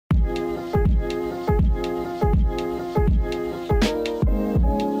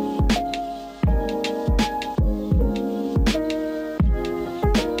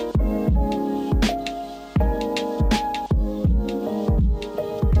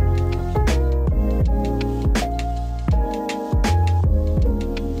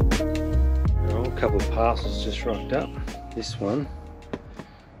couple of parcels just rocked up. This one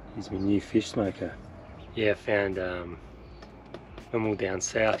is my new fish smoker. Yeah, I found when we were down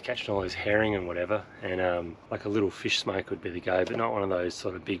south catching all those herring and whatever, and like a little fish smoker would be the go, but not one of those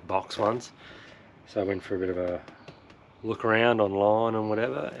sort of big box ones. So I went for a bit of a look around online and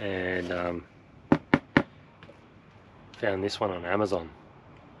whatever, and found this one on Amazon.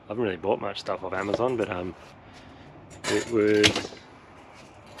 I haven't really bought much stuff off Amazon, but it was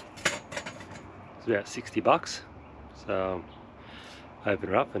about 60 bucks. So open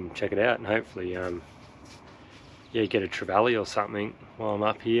it up and check it out, and hopefully yeah, get a trevally or something while I'm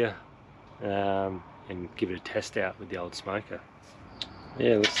up here, and give it a test out with the old smoker.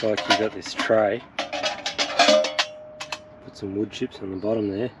 Yeah, looks like you got this tray. Put some wood chips on the bottom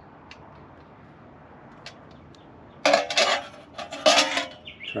there.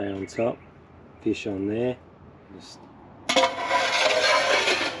 Tray on top, fish on there. Just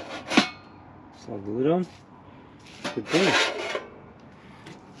slide the lid on. Good thing.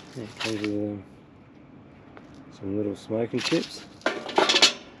 Yeah, comes with some little smoking chips.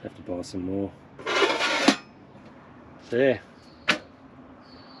 Have to buy some more. So yeah,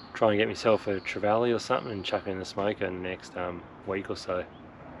 try and get myself a trevally or something and chuck it in the smoker in the next week or so.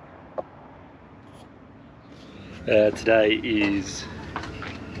 Today is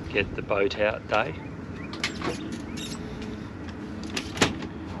get the boat out day.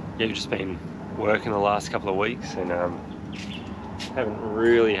 Yeah, we've just been working the last couple of weeks, and haven't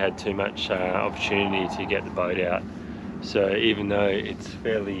really had too much opportunity to get the boat out. So even though it's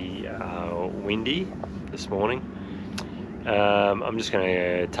fairly windy this morning, I'm just going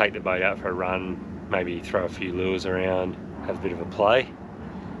to take the boat out for a run, maybe throw a few lures around, have a bit of a play.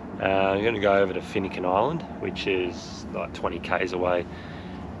 I'm going to go over to Finucane Island, which is like 20 k's away,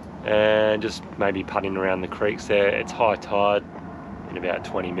 and just maybe putting around the creeks there. It's high tide in about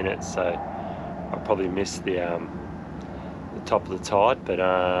 20 minutes, so I'll probably miss the top of the tide, but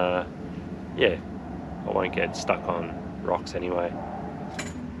yeah, I won't get stuck on rocks anyway.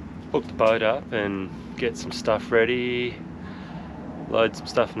 Hook the boat up and get some stuff ready, load some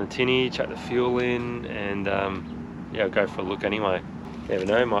stuff in the tinny, chuck the fuel in, and yeah, I'll go for a look anyway. Never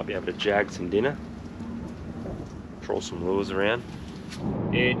know, might be able to jag some dinner, trawl some lures around.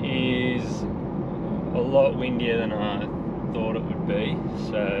 It is a lot windier than I thought it would be,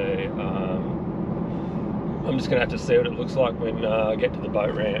 so I'm just going to have to see what it looks like when I get to the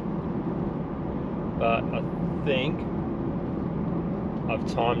boat ramp. But I think I've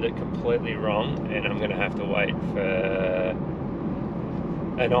timed it completely wrong, and I'm going to have to wait for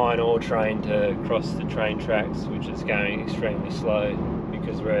an iron ore train to cross the train tracks, which is going extremely slow,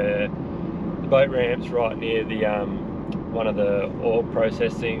 because the boat ramp's right near the one of the ore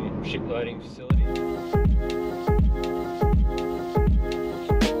processing ship loading facilities.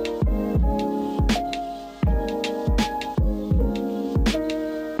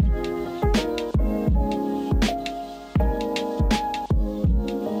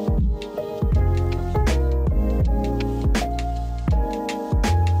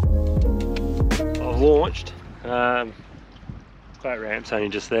 Launched. Boat ramp's only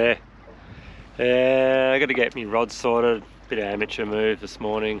just there. I got to get my rod sorted. Bit of amateur move this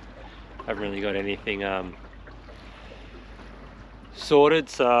morning. Haven't really got anything sorted,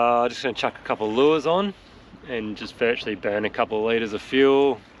 so I'm just going to chuck a couple of lures on and just virtually burn a couple of litres of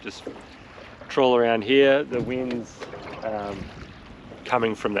fuel. Just trawl around here. The wind's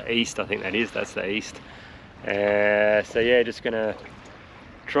coming from the east, I think that's the east. So yeah, just going to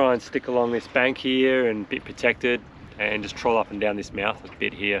try and stick along this bank here and be protected, and just trawl up and down this mouth a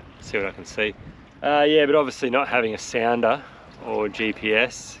bit here, see what I can see. Yeah, but obviously not having a sounder or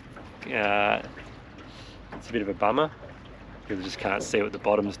GPS, it's a bit of a bummer, because I just can't see what the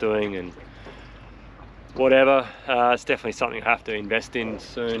bottom's doing and whatever. It's definitely something I have to invest in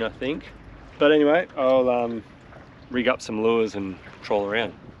soon, I think. But anyway, I'll rig up some lures and trawl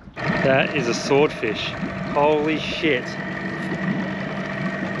around. That is a swordfish. Holy shit.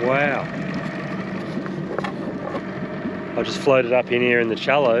 Wow. I just floated up in here in the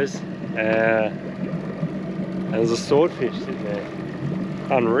shallows, and there's a swordfish sitting there.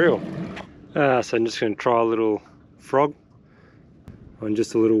 Unreal. So I'm just going to try a little frog on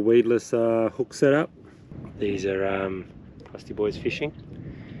just a little weedless hook setup. These are Crusty Boys Fishing.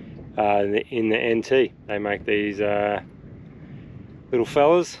 In the NT, they make these little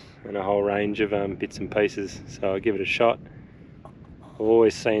fellas and a whole range of bits and pieces, so I'll give it a shot. I've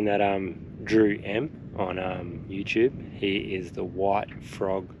always seen that Drew M on YouTube. He is the white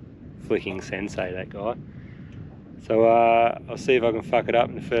frog flicking sensei, that guy. So I'll see if I can fuck it up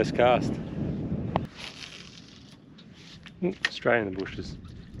in the first cast. Straight in the bushes.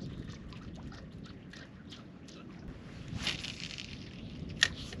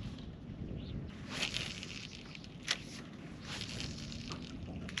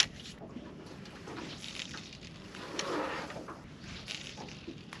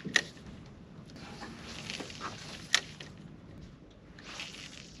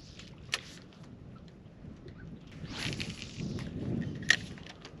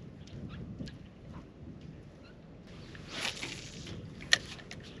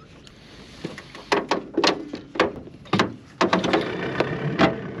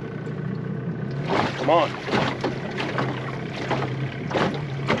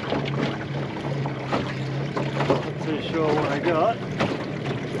 sure what I got.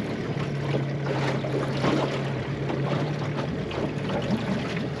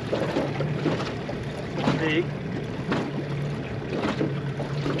 Big.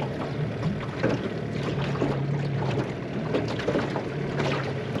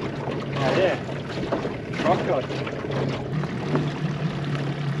 Oh yeah, rock cod.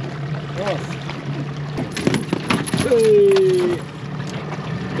 Nice. Hey.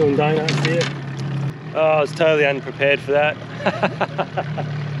 Doing donuts here. Oh, I was totally unprepared for that.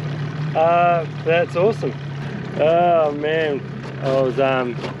 That's awesome. Oh man, I was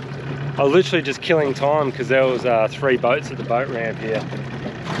literally just killing time because there was 3 boats at the boat ramp here.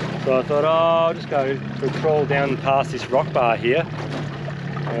 So I thought, oh, I'll just go for a crawl down past this rock bar here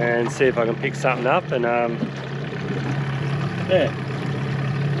and see if I can pick something up. And yeah,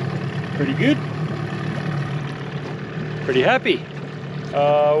 pretty good. Pretty happy.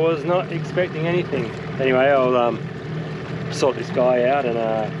 I was not expecting anything. Anyway, I'll sort this guy out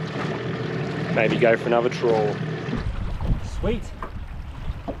and maybe go for another trawl. Sweet.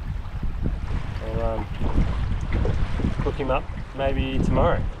 I'll cook him up maybe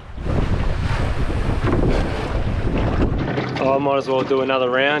tomorrow. I might as well do another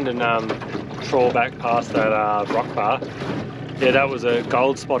round and trawl back past that rock bar. Yeah, that was a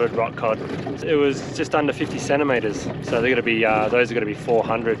gold spotted rock cod. It was just under 50 centimeters, so they're going to be those are going to be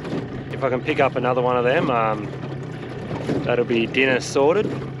 400. If I can pick up another one of them, that'll be dinner sorted.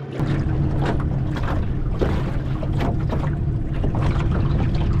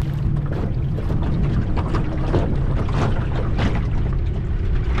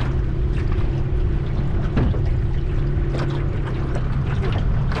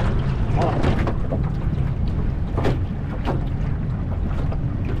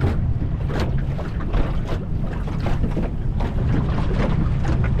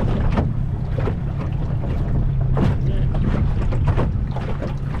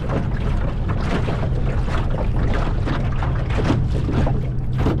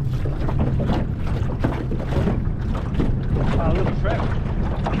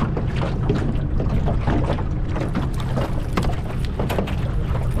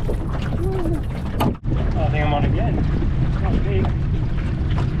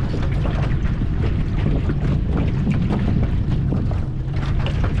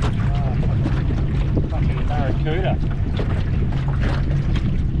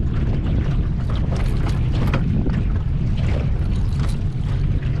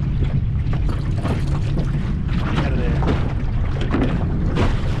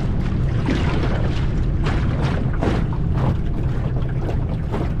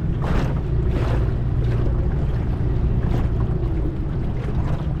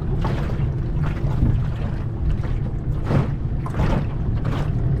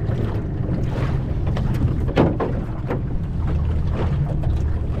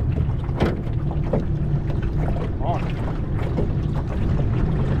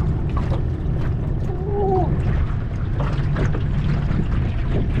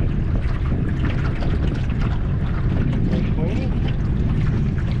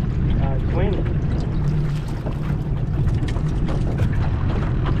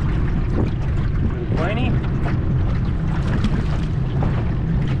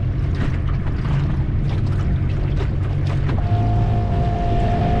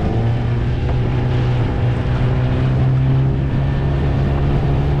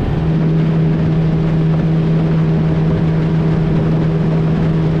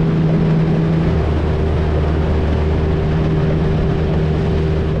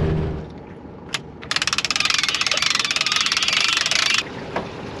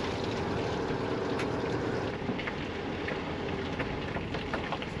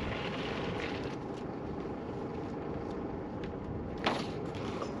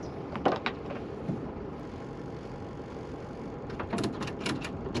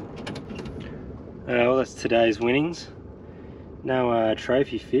 Well, that's today's winnings. No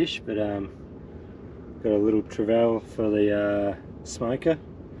trophy fish, but got a little trevally for the smoker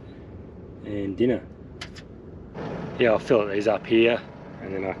and dinner. Yeah, I'll fillet these up here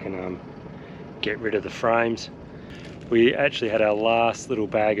and then I can get rid of the frames. We actually had our last little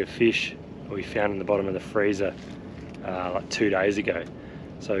bag of fish we found in the bottom of the freezer like 2 days ago,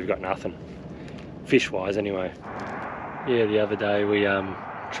 so we've got nothing fish wise anyway. Yeah, the other day we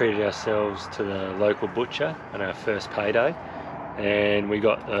treated ourselves to the local butcher on our first payday, and we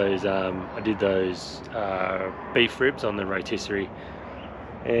got those I did those beef ribs on the rotisserie,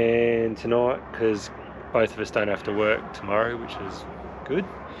 and tonight, because both of us don't have to work tomorrow, which is good,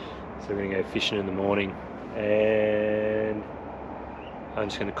 so we're going to go fishing in the morning, and I'm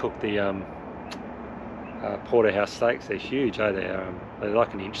just going to cook the porterhouse steaks. They're huge, eh? They're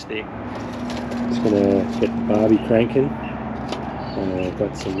like an inch thick. Just gonna get the barbie cranking.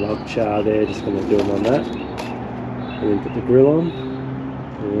 Got some log char there, just gonna do them on that. And then put the grill on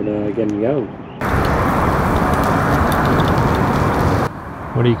and get them going.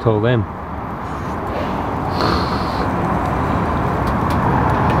 What do you call them?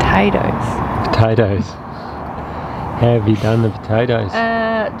 Potatoes. Potatoes. How have you done the potatoes?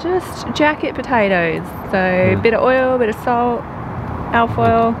 Just jacket potatoes. So a bit of oil, a bit of salt,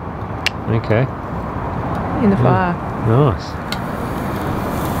 alfoil. Okay. In the fire. Nice.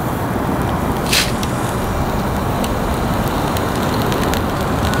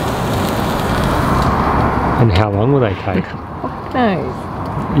 And how long will they take? Fuck knows.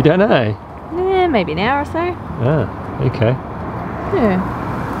 You don't know? Yeah, maybe an hour or so. Ah, okay. Yeah.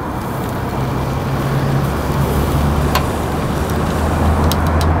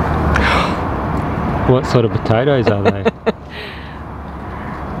 What sort of potatoes are they?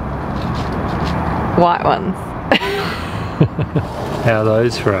 White ones. How are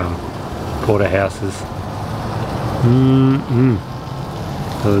those from porterhouses? A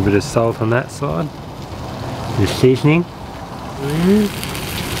little bit of salt on that side. The seasoning.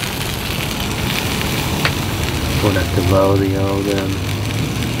 We'll have to lower the old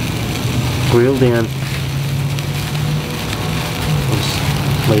grill down. I'll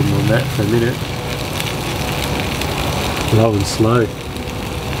just leave them on that for a minute. Low and slow.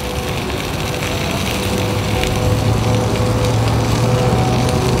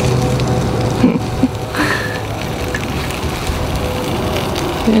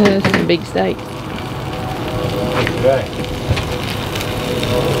 Yeah, that's some big steak. Okay.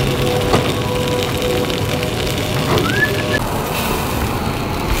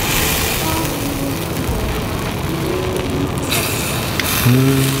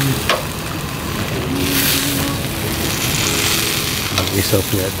 Make yourself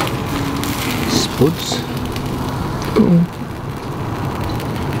that spuds.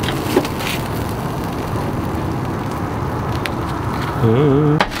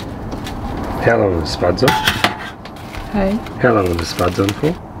 How long are the spuds on? Hey? How long are the spuds on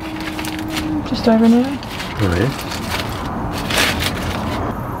for? Just over an hour. Oh yeah.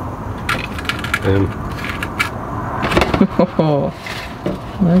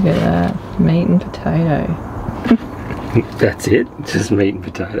 Look at that. Meat and potato. That's it? Just meat and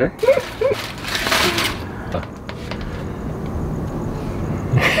potato?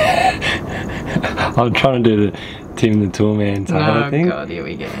 I'm trying to do the Tim the Toolman tail thing. Oh god, here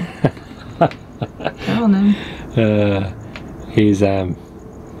we go. Come on then. Here's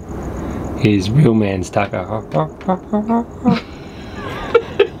real man's tucka.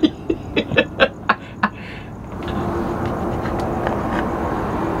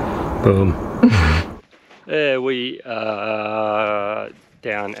 Boom. There we are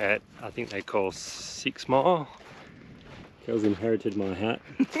down at, I think they call 6 Mile. Kel's inherited my hat.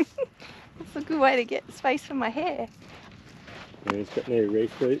 That's a good way to get space for my hair. And he's got new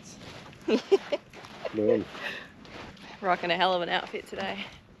reef boots. Boom. Rocking a hell of an outfit today.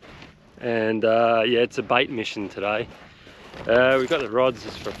 And yeah, it's a bait mission today. We've got the rods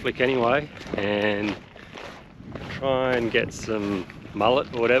just for a flick anyway, and try and get some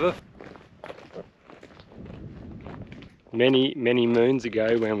mullet or whatever. Many moons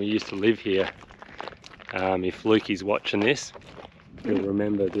ago when we used to live here, if Lukey's watching this, he'll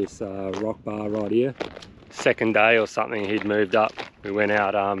remember this rock bar right here. Second day or something, he'd moved up. We went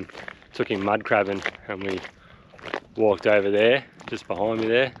out, took him mud crabbing, and we walked over there, just behind me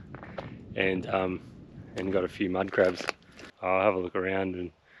there, and got a few mud crabs. I'll have a look around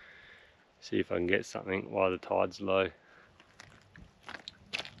and see if I can get something while the tide's low.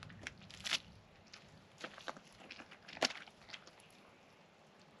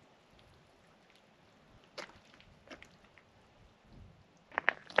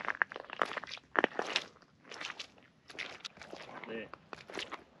 There.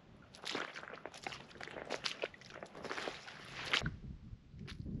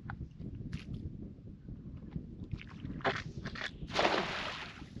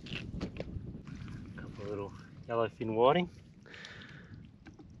 Couple of little yellowfin whiting.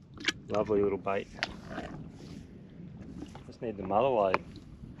 Lovely little bait. Just need the mother load.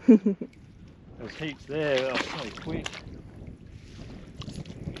 There's heaps there, they're so quick.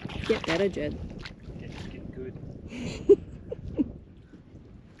 Get better, Jed. Get good.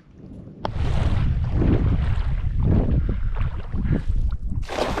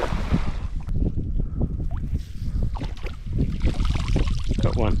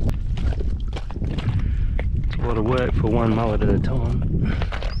 Got one. It's a lot of work for one mullet at a time.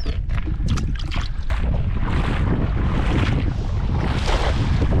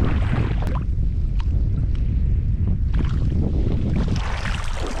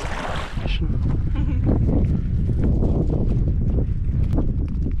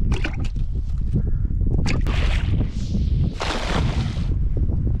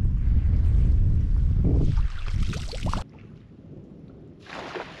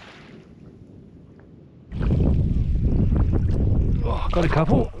 Got a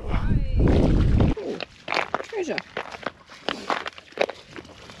couple. Ooh, treasure.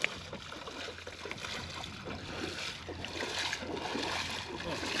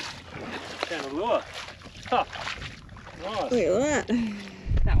 Found a lure. Oh, nice. Look at that.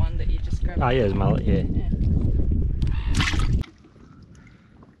 That one that you just grabbed. Oh yeah, it's mullet, yeah.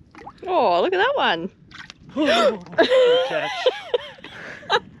 Oh, look at that one. Good catch.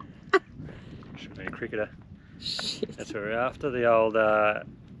 Should be a cricketer. Shit. That's what we're after. The old, I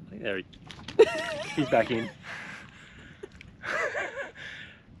think there he's back in.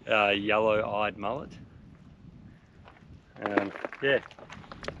 Yellow-eyed mullet. Yeah,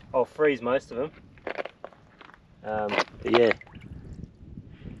 I'll freeze most of them. But yeah,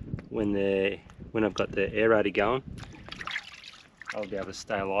 when I've got the aerator going, I'll be able to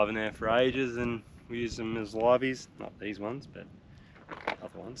stay alive in there for ages, and we use them as liveys. Not these ones, but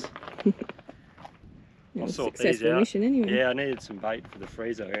other ones. I'll sort these out. Mission anyway. Yeah, I needed some bait for the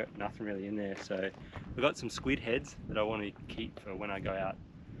freezer. I got nothing really in there, so we've got some squid heads that I want to keep for when I go out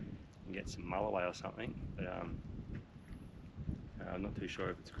and get some mulloway or something. But I'm not too sure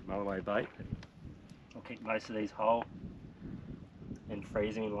if it's good mulloway bait. But I'll keep most of these whole and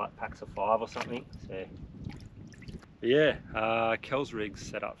freeze them in like packs of 5 or something. So but yeah, Kel's rig's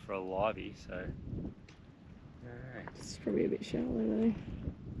set up for a livey, so It's probably a bit shallow though.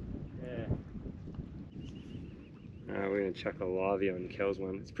 yeah. We're going to chuck a livey on Kel's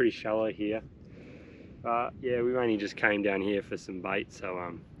one. It's pretty shallow here. Yeah, we only just came down here for some bait, so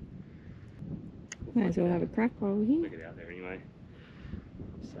Might as well have a crack while we're here. Look it out there anyway.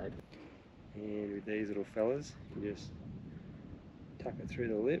 Safe. And with these little fellas, you just tuck it through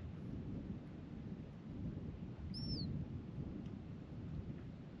the lip.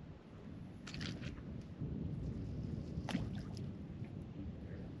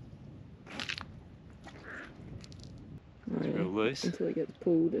 It's real loose. Until it gets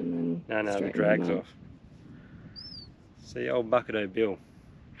pulled and then No, the drag's off. See, old Bucket-O Bill.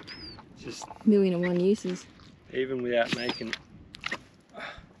 It's just 1,000,001 uses. even without making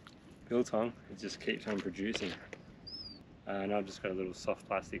biltong, it just keeps on producing. And I've just got a little soft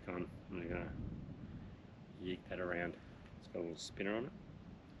plastic on. I'm gonna yeek that around. It's got a little spinner on it.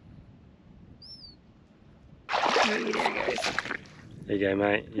 Oh, there it goes. There you go,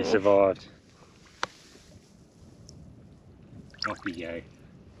 mate. You survived. Off you go.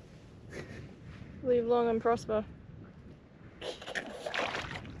 Live long and prosper.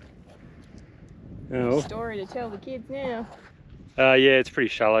 Oh. Story to tell the kids now. Yeah, it's pretty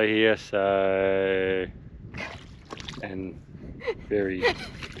shallow here, so and very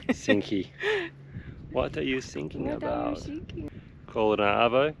sinky. What are you thinking about? Call it an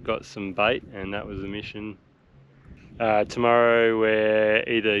arvo. Got some bait, and that was the mission. Tomorrow we're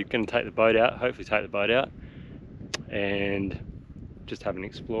either going to take the boat out, hopefully take the boat out, and just have an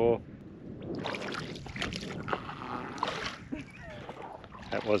explore.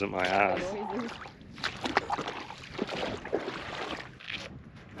 That wasn't my ass.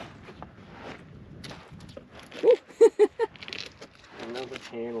 Another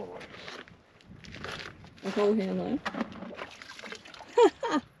handle. A whole handle.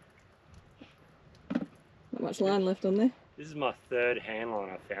 Not much line left on there. This is my 3rd hand line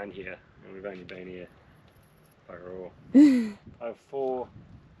I found here, and we've only been here bugger all. I have 4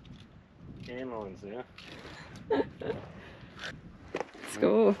 hand lines now.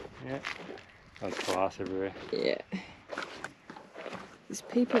 Score. Yeah. There's glass everywhere. Yeah. These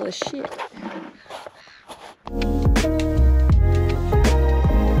people are shit.